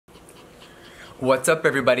What's up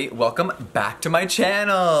everybody? Welcome back to my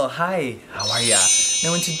channel. Hi, how are ya?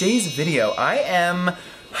 Now in today's video,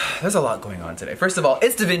 there's a lot going on today. First of all,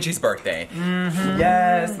 it's Da Vinci's birthday.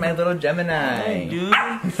 Yes, my little Gemini. Hey, dude.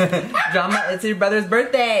 Drama, it's your brother's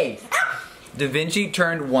birthday. Da Vinci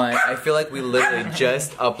turned 1. I feel like we literally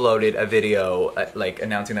just uploaded a video like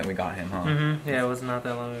announcing that we got him, huh? Yeah, it was not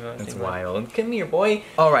that long ago. That's wild. Come here, boy.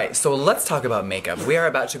 Alright, so let's talk about makeup. We are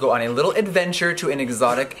about to go on a little adventure to an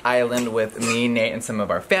exotic island with me, Nate, and some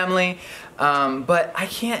of our family. But I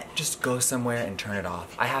can't just go somewhere and turn it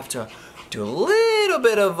off. I have to do a little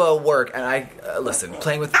bit of work. And listen,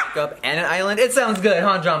 playing with makeup and an island, it sounds good,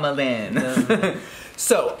 huh, Drama Lynn?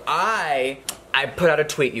 So I put out a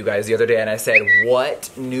tweet, you guys, the other day, and I said, what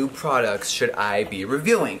new products should I be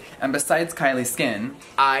reviewing? And besides Kylie Skin,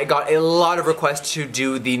 I got a lot of requests to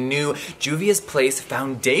do the new Juvia's Place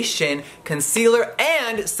Foundation, Concealer,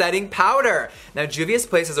 and Setting Powder. Now, Juvia's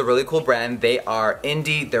Place is a really cool brand. They are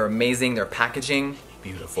indie, they're amazing, their packaging,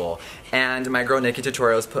 beautiful. And my girl Nikki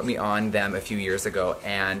Tutorials put me on them a few years ago,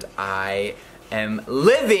 and I am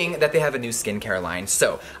living that they have a new skincare line.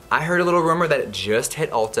 So I heard a little rumor that it just hit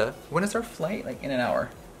Ulta. When is our flight? Like in an hour.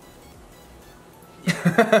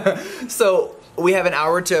 So we have an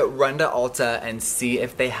hour to run to Ulta and see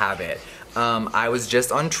if they have it. I was just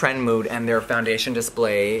on Trendmood and their foundation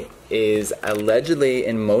display is allegedly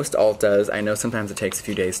in most Ultas. I know sometimes it takes a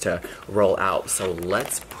few days to roll out. So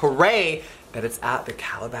let's pray that it's at the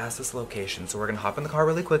Calabasas location. So we're gonna hop in the car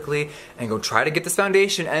really quickly and go try to get this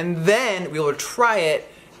foundation, and then we will try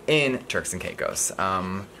it in Turks and Caicos.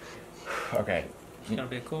 Okay. It's gonna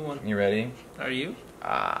be a cool one. You ready? Are you?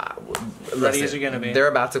 Ready as you're gonna be. They're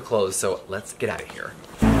about to close, so let's get out of here.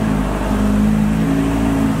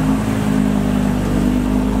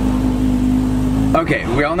 Okay,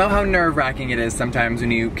 we all know how nerve-wracking it is sometimes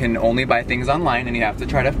when you can only buy things online and you have to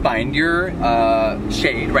try to find your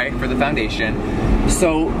shade, right, for the foundation.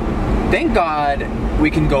 So, thank God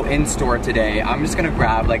we can go in-store today. I'm just gonna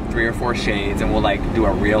grab like 3 or 4 shades and we'll like do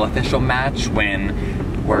a real official match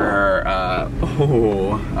when we're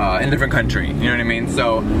in a different country, you know what I mean?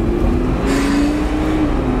 So,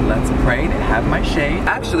 let's pray to have my shade.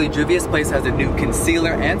 Actually, Juvia's Place has a new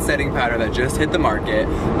concealer and setting powder that just hit the market.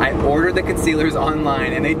 I ordered the concealers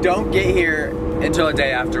online and they don't get here until a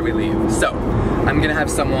day after we leave. So, I'm gonna have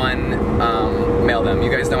someone mail them.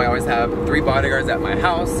 You guys know I always have 3 bodyguards at my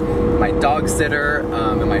house, my dog sitter,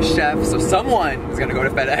 and my chef. So someone is gonna go to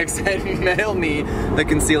FedEx and mail me the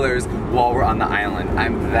concealers while we're on the island.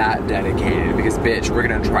 I'm that dedicated because bitch, we're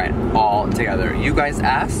gonna try it all together. You guys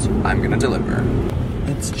asked, I'm gonna deliver.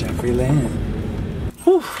 It's Jeffrey Lynn.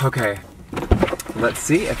 Whew, okay. Let's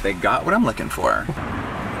see if they got what I'm looking for.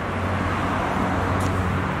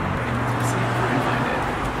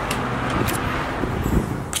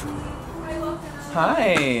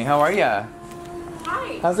 Hi, how are ya?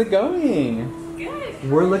 Hi. How's it going?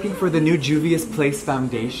 Good. We're looking for the new Juvia's Place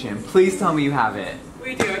foundation. Please tell me you have it.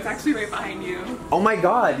 We do. It's actually right behind you. Oh my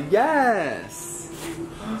god, yes!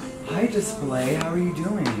 Hi display, how are you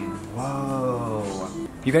doing? Whoa.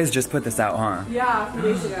 You guys just put this out, huh? Yeah, a few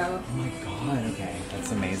days ago. Oh my god, okay,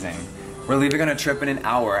 that's amazing. We're leaving on a trip in an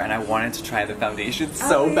hour and I wanted to try the foundation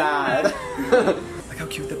so bad. Look how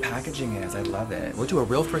cute the packaging is, I love it. We'll do a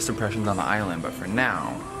real first impressions on the island, but for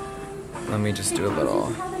now, let me just do a little.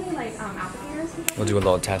 Do you have any like applicators? We'll do a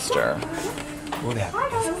little tester. Oh, they have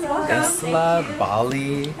Isla,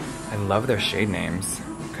 Bali. I love their shade names.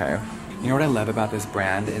 Okay. You know what I love about this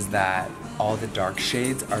brand is that all the dark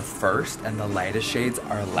shades are first and the lightest shades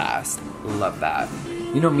are last. Love that.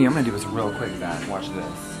 You know me, I'm gonna do this real quick, Zach. Watch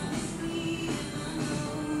this.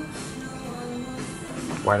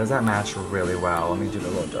 Why does that match really well? Let me do the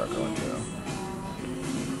little darker one too.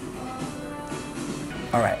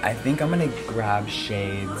 Alright, I think I'm gonna grab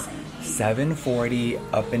shades 740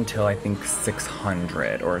 up until I think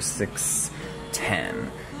 600 or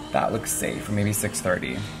 610. That looks safe, or maybe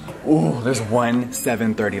 630. Ooh, there's one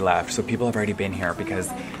 730 left, so people have already been here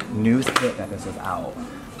because news hit that this was out.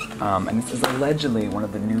 And this is allegedly one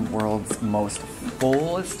of the new world's most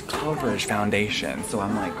fullest coverage foundations. So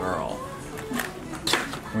I'm like, girl,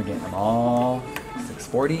 we're getting them all.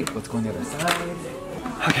 640, let's go on the other side.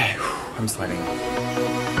 Okay, I'm sweating.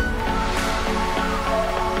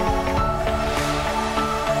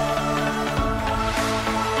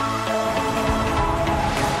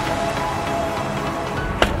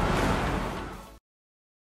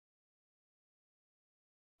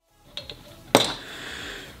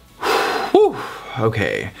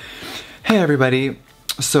 Okay. Hey everybody.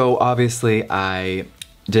 So obviously I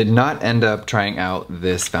did not end up trying out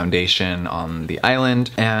this foundation on the island,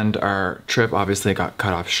 and our trip obviously got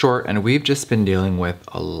cut off short, and we've just been dealing with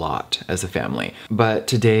a lot as a family. But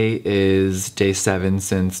today is day 7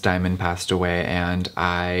 since Diamond passed away, and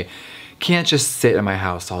I can't just sit in my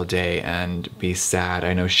house all day and be sad.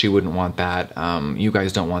 I know she wouldn't want that. You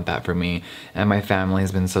guys don't want that for me. And my family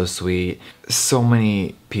has been so sweet. So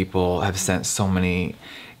many people have sent so many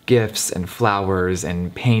gifts and flowers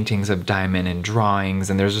and paintings of Diamond and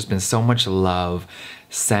drawings, and there's just been so much love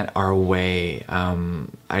sent our way.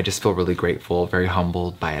 I just feel really grateful, very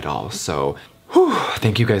humbled by it all. So whew,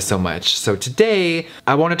 thank you guys so much. So today,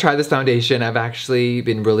 I want to try this foundation. I've actually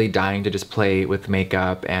been really dying to just play with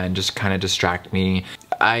makeup and just kind of distract me.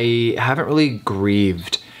 I haven't really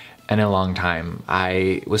grieved in a long time.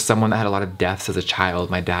 I was someone that had a lot of deaths as a child.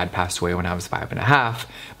 My dad passed away when I was 5.5.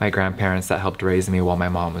 My grandparents that helped raise me while my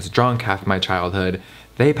mom was drunk half of my childhood,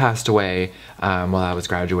 they passed away while I was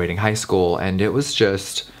graduating high school, and it was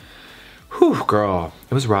just, whew, girl,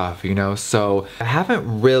 it was rough, you know? So I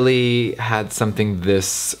haven't really had something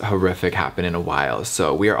this horrific happen in a while,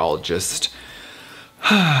 so we are all just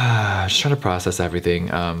trying to process everything.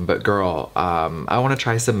 But girl, I want to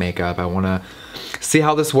try some makeup. I want to see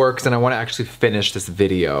how this works, and I want to actually finish this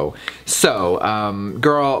video. So,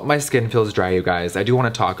 girl, my skin feels dry, you guys. I do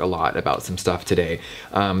want to talk a lot about some stuff today.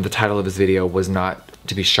 The title of this video was not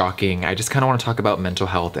to be shocking. I just kind of want to talk about mental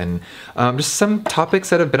health and just some topics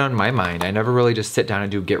that have been on my mind. I never really just sit down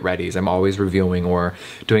and do get readies. I'm always reviewing or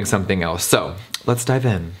doing something else. So let's dive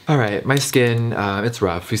in. All right, my skin, it's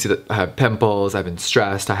rough. You see that I have pimples, I've been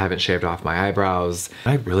stressed, I haven't shaved off my eyebrows.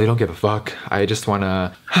 I really don't give a fuck. I just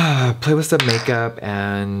wanna play with some makeup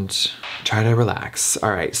and try to relax.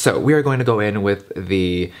 All right, so we are going to go in with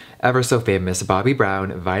the ever so famous Bobbi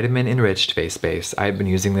Brown Vitamin Enriched Face Base. I've been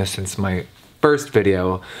using this since my first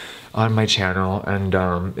video on my channel, and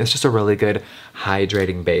it's just a really good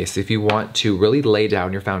hydrating base. If you want to really lay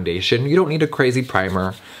down your foundation, you don't need a crazy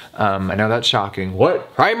primer. I know that's shocking.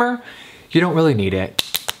 What? Primer? You don't really need it.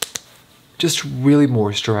 Just really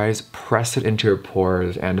moisturize, press it into your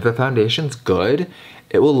pores, and if the foundation's good,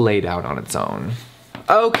 it will lay down on its own.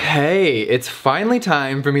 Okay, it's finally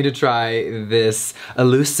time for me to try this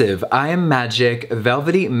elusive I Am Magic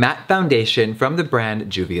Velvety Matte Foundation from the brand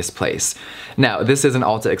Juvia's Place. Now, this is an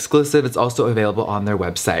Ulta exclusive. It's also available on their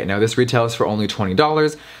website. Now, this retails for only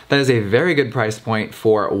 $20. That is a very good price point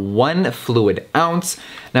for 1 fluid ounce.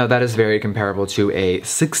 Now, that is very comparable to a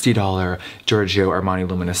 $60 Giorgio Armani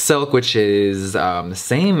Luminous Silk, which is the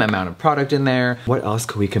same amount of product in there. What else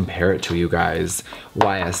could we compare it to, you guys?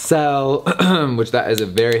 YSL, which that is a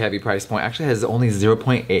very heavy price point, actually has only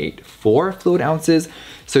 0.84 fluid ounces.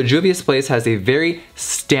 So Juvia's Place has a very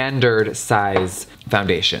standard size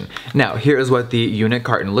foundation. Now, here is what the unit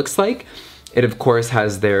carton looks like. It of course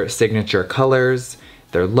has their signature colors,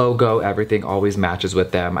 their logo, everything always matches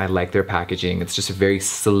with them. I like their packaging. It's just very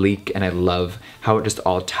sleek, and I love how it just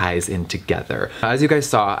all ties in together. As you guys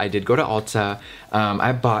saw, I did go to Ulta.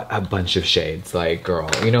 I bought a bunch of shades. Like, girl,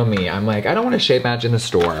 you know me. I'm like, I don't want a shade match in the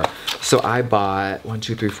store. So I bought 1,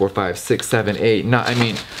 2, 3, 4, 5, 6, 7, 8. No, I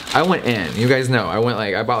mean, I went in. You guys know,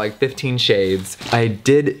 I bought like 15 shades. I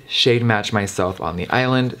did shade match myself on the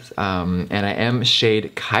island, and I am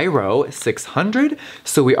shade Cairo 600.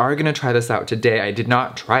 So we are gonna try this out today. I did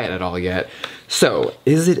not try it at all yet. So,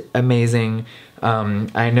 is it amazing?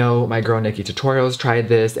 I know my girl Nikki Tutorials tried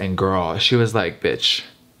this, and girl, she was like, bitch,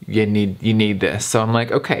 you need this. So I'm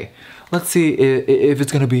like, okay, let's see if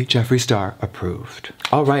it's gonna be Jeffree Star approved.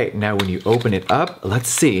 All right, now when you open it up, let's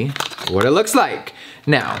see what it looks like.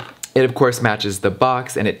 Now, it of course matches the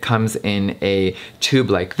box, and it comes in a tube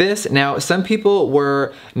like this. Now, some people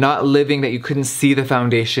were not living that you couldn't see the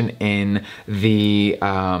foundation in the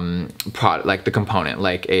product, like the component,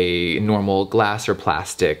 like a normal glass or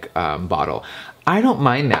plastic bottle. I don't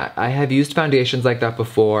mind that. I have used foundations like that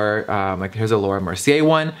before. Like here's a Laura Mercier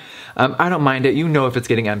one. I don't mind it. You know, if it's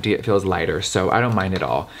getting empty, it feels lighter, so I don't mind it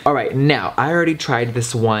all. All right, now I already tried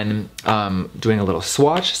this one doing a little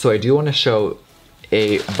swatch, so I do want to show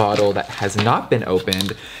a bottle that has not been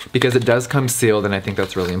opened because it does come sealed, and I think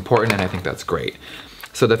that's really important, and I think that's great.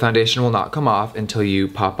 So the foundation will not come off until you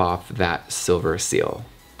pop off that silver seal.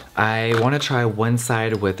 I want to try one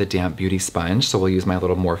side with a damp beauty sponge, so we'll use my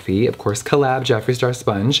little Morphe, of course, collab Jeffree Star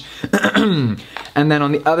sponge. And then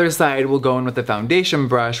on the other side, we'll go in with the foundation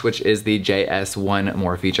brush, which is the JS1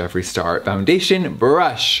 Morphe Jeffree Star foundation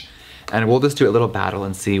brush. And we'll just do a little battle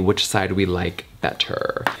and see which side we like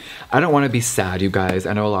better. I don't want to be sad, you guys.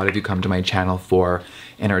 I know a lot of you come to my channel for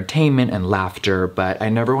entertainment and laughter, but I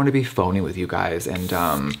never want to be phony with you guys. And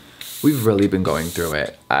We've really been going through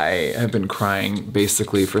it. I have been crying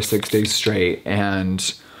basically for 6 days straight,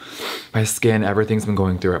 and my skin, everything's been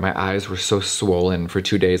going through it. My eyes were so swollen for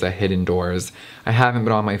 2 days. I hid indoors. I haven't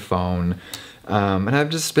been on my phone. And I've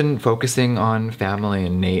just been focusing on family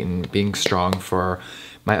and Nate and being strong for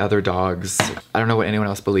my other dogs. I don't know what anyone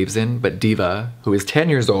else believes in, but Diva, who is 10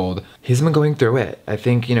 years old, he's been going through it. I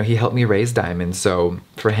think, you know, he helped me raise Diamond, so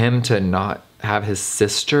for him to not have his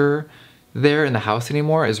sister there in the house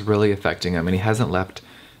anymore is really affecting him, and he hasn't left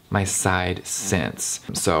my side since.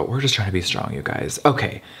 So we're just trying to be strong, you guys.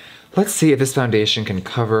 Okay, let's see if this foundation can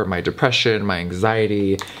cover my depression, my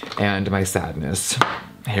anxiety, and my sadness.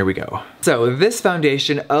 Here we go. So this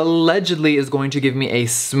foundation allegedly is going to give me a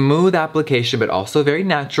smooth application, but also very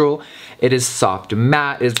natural. It is soft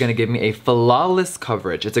matte. It is going to give me a flawless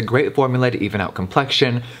coverage. It's a great formula to even out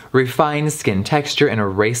complexion, refine skin texture, and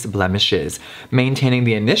erase blemishes, maintaining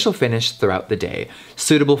the initial finish throughout the day.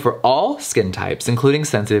 Suitable for all skin types, including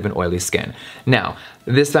sensitive and oily skin. Now,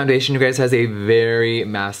 this foundation, you guys, has a very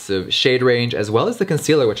massive shade range, as well as the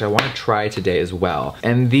concealer, which I want to try today as well.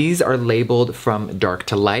 And these are labeled from dark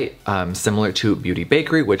to light, similar to Beauty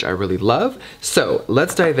Bakery, which I really love. So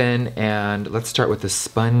let's dive in, and let's start with the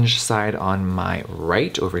sponge side on my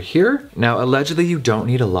right over here. Now, allegedly you don't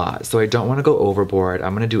need a lot, so I don't want to go overboard.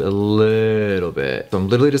 I'm going to do a little bit. So I'm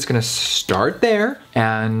literally just going to start there,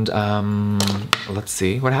 and let's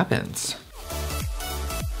see what happens.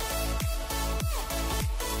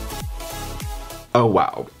 Oh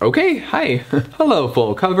wow, okay, hi. Hello,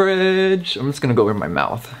 full coverage. I'm just gonna go over my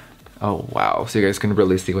mouth. Oh wow, so you guys can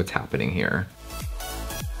really see what's happening here.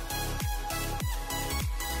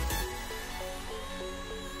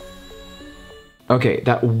 Okay,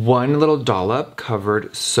 that one little dollop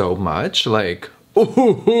covered so much, like,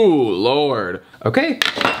 ooh, Lord. Okay,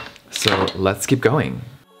 so let's keep going.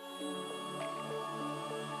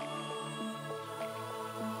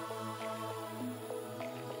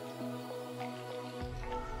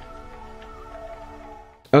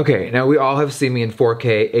 Okay, now we all have seen me in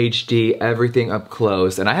 4K, HD, everything up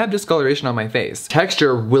close, and I have discoloration on my face.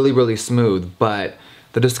 Texture really, really smooth, but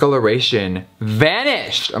the discoloration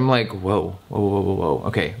vanished. I'm like, whoa, whoa, whoa, whoa, whoa.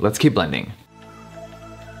 Okay, let's keep blending.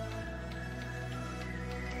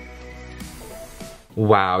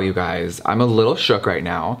 Wow, you guys, I'm a little shook right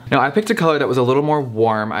now. Now, I picked a color that was a little more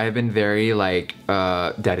warm. I have been very, like,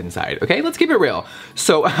 dead inside. Okay, let's keep it real.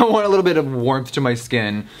 So I want a little bit of warmth to my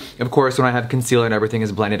skin. Of course, when I have concealer and everything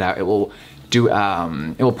is blended out, it will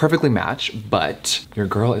perfectly match, but your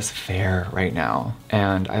girl is fair right now.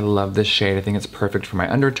 And I love this shade. I think it's perfect for my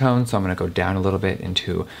undertone, so I'm gonna go down a little bit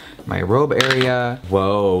into my robe area.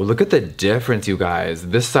 Whoa, look at the difference, you guys.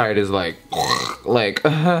 This side is like,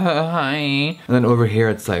 hi. And then over here,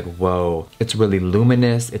 it's like, whoa. It's really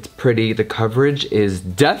luminous, it's pretty. The coverage is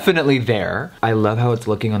definitely there. I love how it's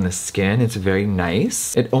looking on the skin. It's very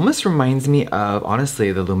nice. It almost reminds me of,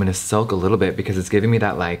 honestly, the Luminous Silk a little bit, because it's giving me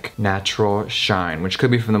that like natural shine, which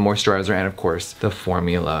could be from the moisturizer and of course the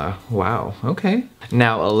formula. Wow, okay.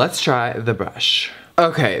 Now let's try the brush.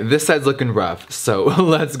 Okay, this side's looking rough, so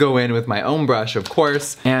let's go in with my own brush, of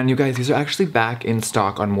course. And you guys, these are actually back in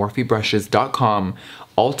stock on morphebrushes.com.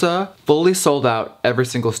 Ulta, fully sold out every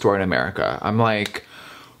single store in America. I'm like,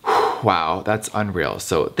 wow, that's unreal.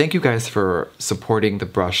 So thank you guys for supporting the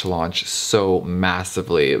brush launch so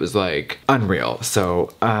massively. It was like unreal.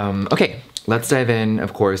 So, okay. Let's dive in,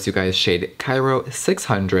 of course, you guys, shade Cairo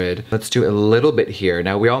 600. Let's do a little bit here.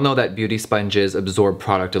 Now, we all know that beauty sponges absorb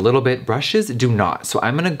product a little bit. Brushes do not. So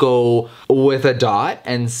I'm gonna go with a dot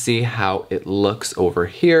and see how it looks over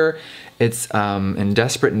here. It's in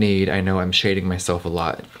desperate need. I know I'm shading myself a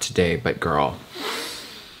lot today, but girl,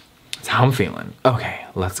 that's how I'm feeling. Okay,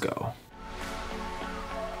 let's go.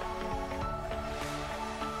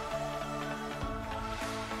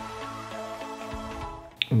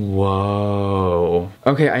 Whoa.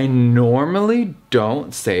 Okay, I normally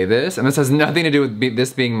don't say this, and this has nothing to do with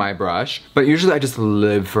this being my brush, but usually I just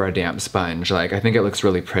live for a damp sponge. Like, I think it looks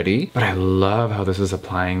really pretty, but I love how this is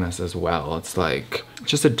applying this as well. It's like,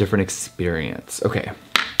 just a different experience. Okay,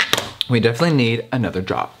 we definitely need another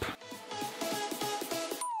drop.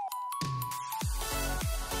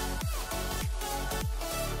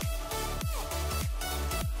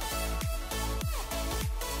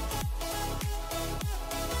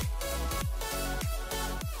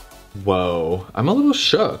 Whoa, I'm a little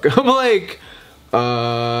shook. I'm like,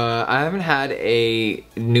 I haven't had a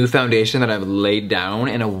new foundation that I've laid down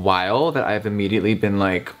in a while that I've immediately been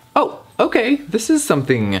like, oh, okay, this is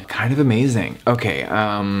something kind of amazing. Okay,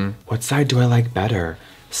 what side do I like better?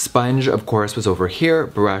 Sponge, of course, was over here,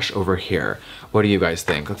 brush over here. What do you guys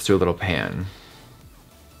think? Let's do a little pan.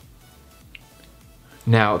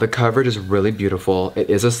 Now, the coverage is really beautiful. It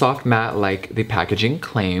is a soft matte like the packaging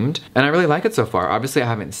claimed, and I really like it so far. Obviously, I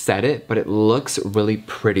haven't set it, but it looks really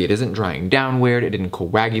pretty. It isn't drying down weird. It didn't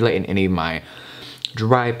coagulate in any of my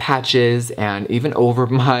dry patches, and even over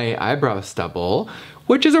my eyebrow stubble,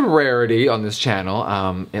 which is a rarity on this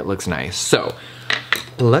channel. It looks nice. So,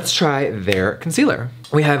 let's try their concealer.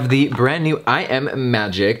 We have the brand new I Am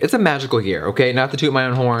Magic. It's a magical year, okay? Not to toot my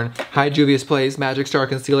own horn. Hi, Juvia's Place Magic Star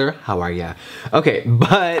Concealer. How are ya? Okay,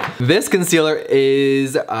 but this concealer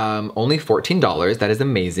is only $14. That is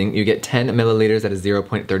amazing. You get 10 milliliters, that is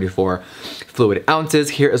 0.34 fluid ounces.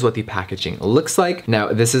 Here is what the packaging looks like.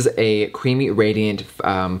 Now, this is a creamy, radiant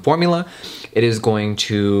formula. It is going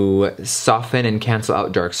to soften and cancel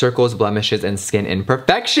out dark circles, blemishes, and skin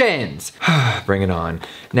imperfections. Bring it on.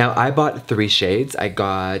 Now, I bought 3 shades. I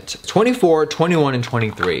got 24, 21, and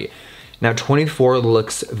 23. Now, 24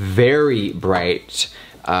 looks very bright,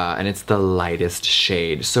 and it's the lightest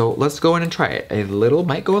shade. So let's go in and try it. A little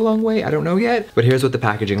might go a long way, I don't know yet. But here's what the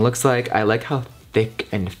packaging looks like. I like how thick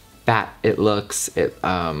and fat it looks. It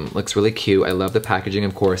looks really cute. I love the packaging,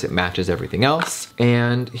 of course. It matches everything else.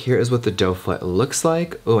 And here is what the doe foot looks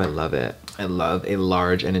like. Oh, I love it. I love a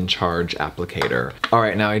large and in charge applicator. All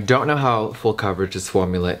right, now I don't know how full coverage this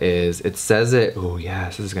formula is. It says it, oh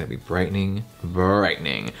yes, this is gonna be brightening.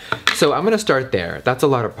 So I'm gonna start there. That's a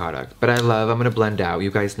lot of product, but I'm gonna blend out. You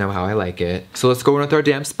guys know how I like it. So let's go in with our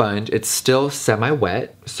damp sponge. It's still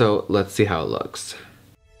semi-wet, so let's see how it looks.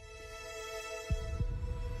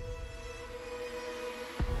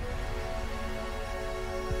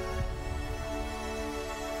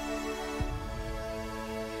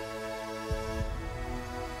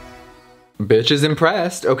 Bitch is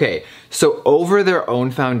impressed. Okay, so over their own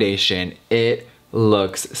foundation, it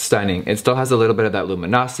looks stunning. It still has a little bit of that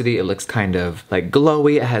luminosity. It looks kind of like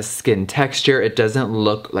glowy. It has skin texture. It doesn't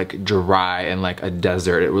look like dry and like a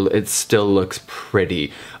desert. It still looks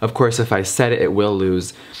pretty. Of course, if I set it, it will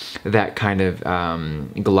lose that kind of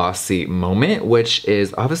glossy moment, which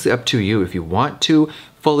is obviously up to you if you want to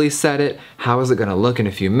fully set it. How is it gonna look in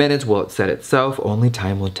a few minutes? Will it set itself? Only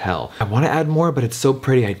time will tell. I wanna add more, but it's so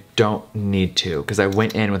pretty I don't need to because I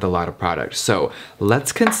went in with a lot of product. So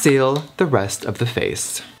let's conceal the rest of the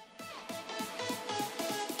face.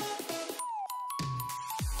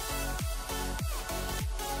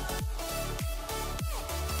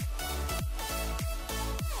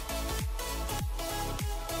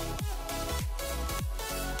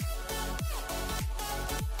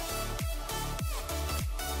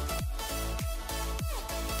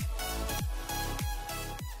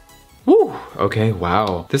 Woo! Okay,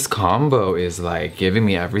 wow. This combo is like giving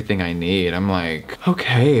me everything I need. I'm like,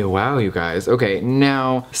 okay, wow, you guys. Okay,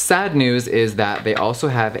 now, sad news is that they also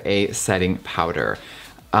have a setting powder.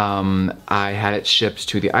 I had it shipped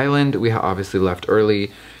to the island. We obviously left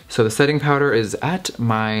early. So the setting powder is at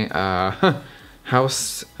my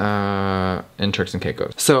house in Turks and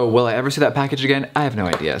Caicos. So will I ever see that package again? I have no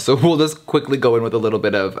idea. So we'll just quickly go in with a little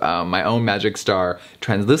bit of my own Magic Star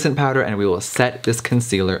translucent powder and we will set this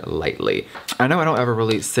concealer lightly. I know I don't ever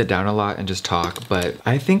really sit down a lot and just talk, but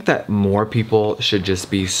I think that more people should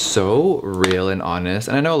just be so real and honest.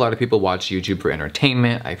 And I know a lot of people watch YouTube for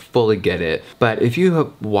entertainment. I fully get it. But if you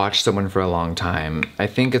have watched someone for a long time, I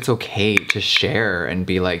think it's okay to share and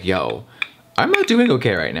be like, yo, I'm not doing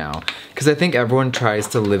okay right now. Because I think everyone tries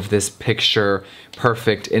to live this picture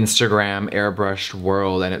perfect Instagram airbrushed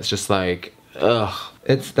world and it's just like, ugh.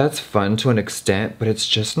 That's fun to an extent, but it's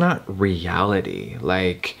just not reality.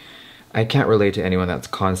 Like, I can't relate to anyone that's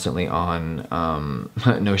constantly on,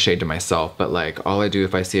 no shade to myself, but like all I do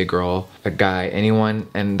if I see a girl, a guy, anyone,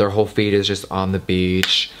 and their whole feed is just on the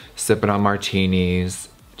beach, sipping on martinis,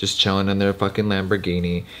 just chilling in their fucking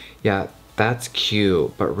Lamborghini. Yeah, that's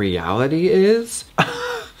cute, but reality is,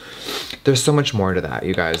 there's so much more to that,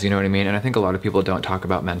 you guys, you know what I mean? And I think a lot of people don't talk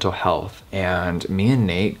about mental health. And me and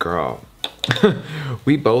Nate, girl,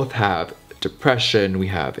 we both have depression, we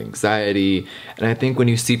have anxiety, and I think when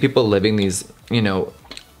you see people living these, you know,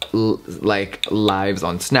 like lives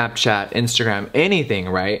on Snapchat, Instagram, anything,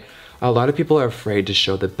 right? A lot of people are afraid to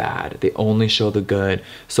show the bad. They only show the good.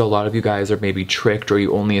 So a lot of you guys are maybe tricked or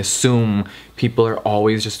you only assume people are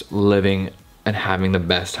always just living and having the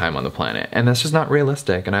best time on the planet. And that's just not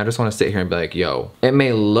realistic. And I just wanna sit here and be like, yo, it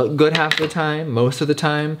may look good half the time, most of the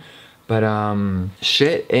time, but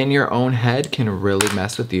shit in your own head can really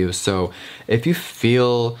mess with you. So if you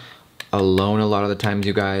feel alone a lot of the times,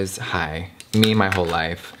 you guys, hi, me my whole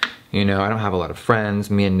life. You know, I don't have a lot of friends.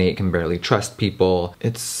 Me and Nate can barely trust people.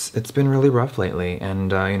 It's been really rough lately.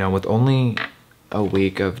 And you know, with only a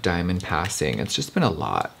week of Diamond passing, it's just been a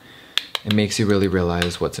lot. It makes you really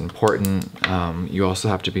realize what's important. You also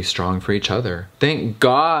have to be strong for each other. Thank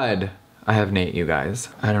God I have Nate, you guys.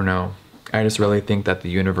 I don't know. I just really think that the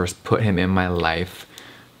universe put him in my life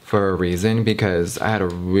for a reason, because I had a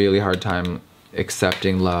really hard time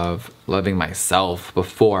accepting love, loving myself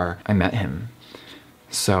before I met him.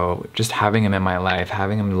 So just having him in my life,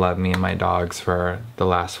 having him love me and my dogs for the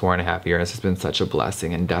last 4.5 years has been such a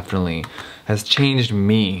blessing, and definitely has changed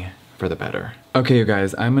me for the better. Okay, you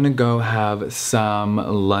guys, I'm gonna go have some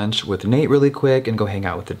lunch with Nate really quick and go hang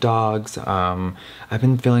out with the dogs. I've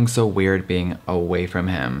been feeling so weird being away from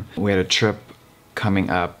him. We had a trip coming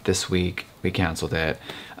up this week. We canceled it.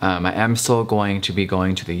 I am still going to be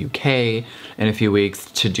going to the UK in a few weeks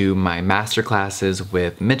to do my master classes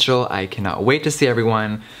with Mitchell. I cannot wait to see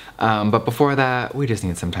everyone. But before that, we just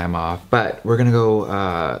need some time off. But we're gonna go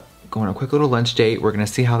on a quick little lunch date. We're gonna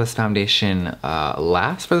see how this foundation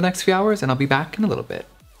lasts for the next few hours, and I'll be back in a little bit.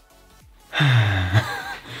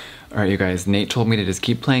 All right, you guys, Nate told me to just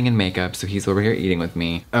keep playing in makeup, so he's over here eating with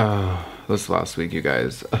me. Oh, this last week, you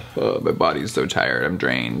guys. Oh, my body's so tired, I'm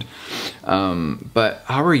drained. But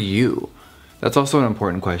how are you? That's also an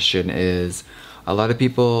important question. Is a lot of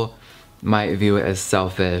people might view it as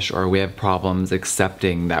selfish, or we have problems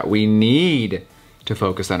accepting that we need to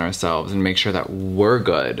focus on ourselves and make sure that we're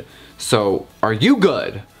good. So, are you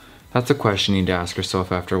good? That's a question you need to ask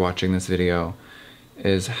yourself after watching this video.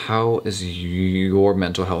 Is how is your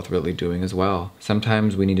mental health really doing as well?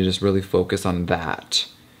 Sometimes we need to just really focus on that.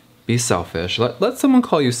 Be selfish. Let someone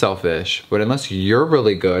call you selfish, but unless you're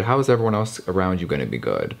really good, how is everyone else around you gonna be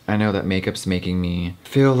good? I know that makeup's making me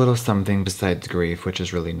feel a little something besides grief, which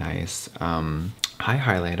is really nice. Hi,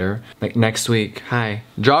 highlighter. Like next week, hi.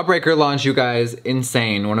 Jawbreaker launch, you guys,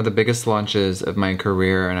 insane. One of the biggest launches of my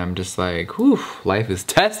career, and I'm just like, whew, life is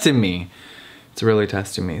testing me. It's really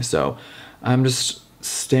testing me, so I'm just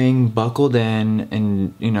staying buckled in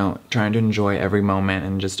and, you know, trying to enjoy every moment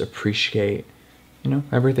and just appreciate, you know,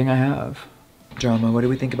 everything I have. Drama, what do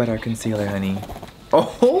we think about our concealer, honey?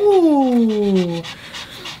 Oh!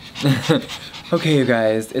 Okay, you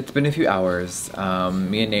guys, it's been a few hours.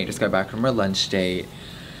 Me and Nate just got back from our lunch date.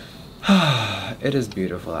 It is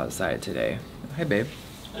beautiful outside today. Hi, babe.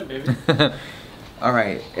 Hi, baby. All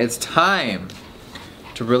right, it's time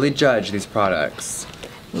to really judge these products.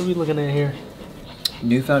 What are we looking at here?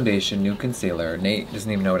 New foundation, new concealer. Nate doesn't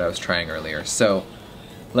even know what I was trying earlier. So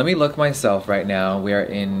let me look myself right now. We are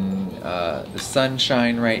in the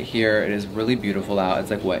sunshine right here. It is really beautiful out. It's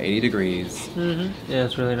like, what, 80 degrees? Mm-hmm. Yeah,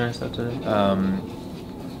 it's really nice out today.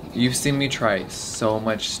 You've seen me try so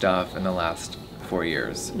much stuff in the last 4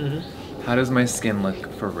 years. Mm-hmm. How does my skin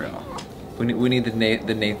look for real? We need the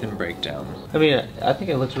Nathan breakdown. I mean, I think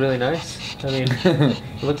it looks really nice. I mean,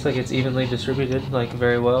 it looks like it's evenly distributed, like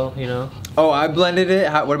very well, you know? Oh, I blended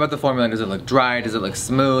it? What about the formula? Does it look dry? Does it look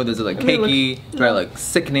smooth? Does it look cakey? Do I look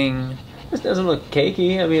sickening? This doesn't look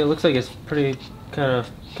cakey. I mean, it looks like it's pretty kind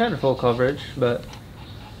of full coverage, but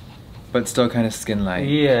still kind of skin-light.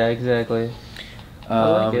 yeah, exactly. I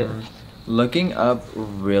like it. Looking up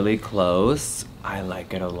really close, I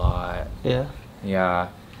like it a lot. Yeah. Yeah.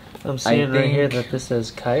 I'm seeing right here that this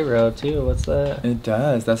says Cairo too. What's that? It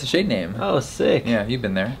does. That's a shade name. Oh, sick. Yeah, you've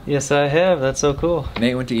been there. Yes, I have. That's so cool.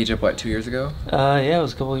 Nate went to Egypt, what, 2 years ago? Yeah, it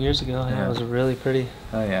was a couple of years ago. Yeah, Yeah. it was really pretty.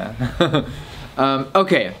 Oh, yeah.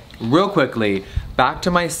 Okay, real quickly, back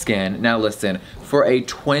to my skin. Now listen, for a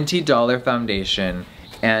 $20 foundation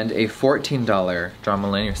and a $14,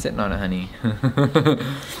 Drama Lynn, you're sitting on it, honey.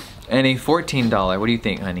 And a $14, what do you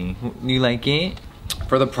think, honey? You like it?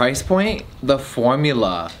 For the price point, the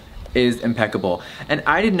formula is impeccable. And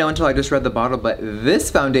I didn't know until I just read the bottle, but this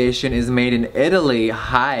foundation is made in Italy.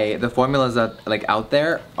 Hi, the formulas that like out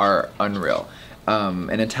there are unreal.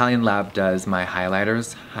 An Italian lab does my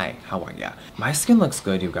highlighters. Hi, how are ya? My skin looks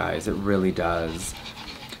good, you guys, it really does.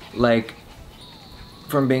 Like,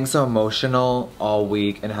 from being so emotional all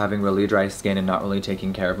week and having really dry skin and not really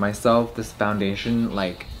taking care of myself, this foundation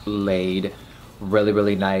like laid really,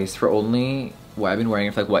 really nice for only, what, I've been wearing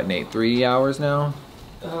it for like, what, Nate, 3 hours now?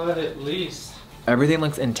 At least. Everything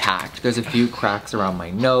looks intact. There's a few cracks around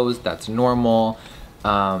my nose, that's normal.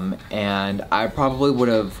 And I probably would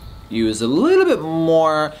have used a little bit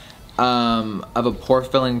more of a pore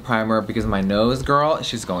filling primer because my nose girl,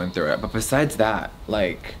 she's going through it. But besides that,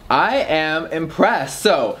 like, I am impressed.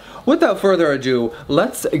 So, without further ado,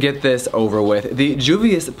 let's get this over with. The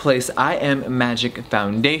Juvia's Place I Am Magic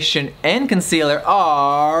Foundation and Concealer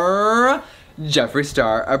are Jeffree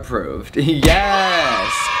Star approved.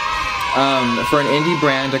 Yes! For an indie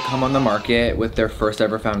brand to come on the market with their first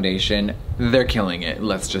ever foundation, they're killing it.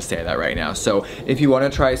 Let's just say that right now. So if you want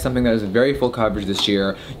to try something that is very full coverage this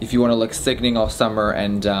year, if you want to look sickening all summer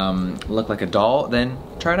and look like a doll, then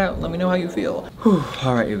try it out. Let me know how you feel. Whew.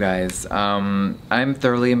 All right, you guys. I'm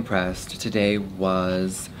thoroughly impressed. Today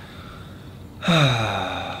was...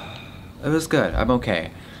 it was good. I'm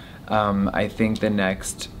okay. I think the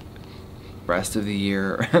next rest of the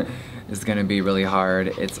year is gonna be really hard.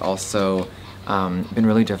 It's also been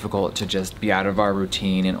really difficult to just be out of our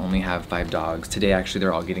routine and only have 5 dogs. Today, actually,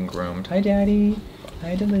 they're all getting groomed. Hi, Daddy.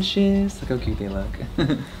 Hi, Delicious. Look how cute they look.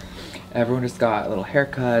 Everyone just got little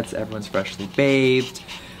haircuts. Everyone's freshly bathed.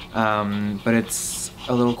 But it's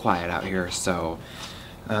a little quiet out here, so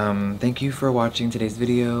thank you for watching today's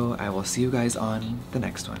video. I will see you guys on the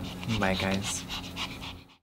next one. Bye, guys.